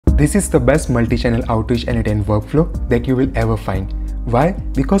This is the best multi-channel outreach and intent workflow that you will ever find. Why?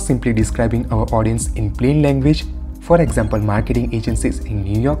 Because simply describing our audience in plain language, for example marketing agencies in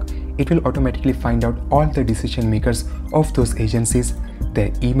New York, it will automatically find out all the decision makers of those agencies,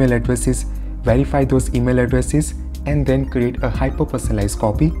 their email addresses, verify those email addresses, and then create a hyper-personalized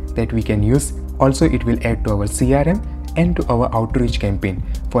copy that we can use. Also, it will add to our CRM and to our outreach campaign,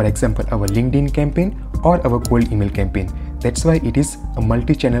 for example our LinkedIn campaign or our cold email campaign. That's why it is a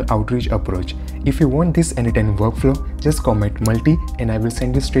multi-channel outreach approach. If you want this anytime workflow, just comment multi and I will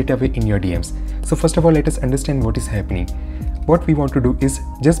send you straight away in your DMs. So first of all, let us understand what is happening. What we want to do is,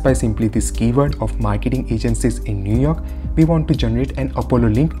 just by simply this keyword of marketing agencies in New York, we want to generate an Apollo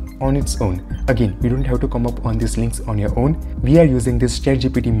link on its own. Again, you don't have to come up on these links on your own. We are using this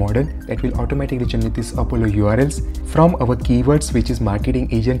ChatGPT model that will automatically generate these Apollo URLs from our keywords, which is marketing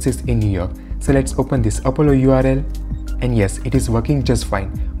agencies in New York. So let's open this Apollo URL. And yes, it is working just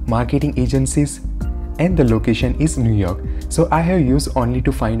fine. Marketing agencies and the location is New York. So I have used only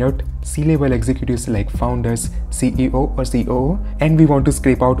to find out C-level executives like founders, CEO or COO, and we want to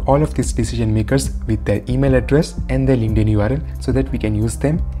scrape out all of these decision makers with their email address and their LinkedIn URL so that we can use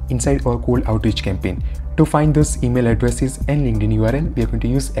them inside our cold outreach campaign. To find those email addresses and LinkedIn URL, we are going to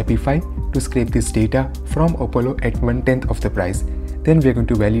use Epify to scrape this data from Apollo at 1/10 of the price. Then we are going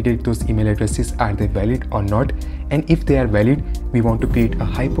to validate those email addresses, are they valid or not, and if they are valid, we want to create a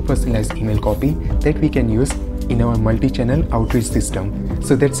hyper-personalized email copy that we can use in our multi-channel outreach system.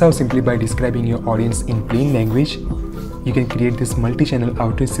 So that's how, simply by describing your audience in plain language, you can create this multi-channel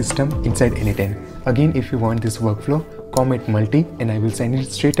outreach system inside Anytime. Again, if you want this workflow, comment multi and I will send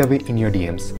it straight away in your DMs.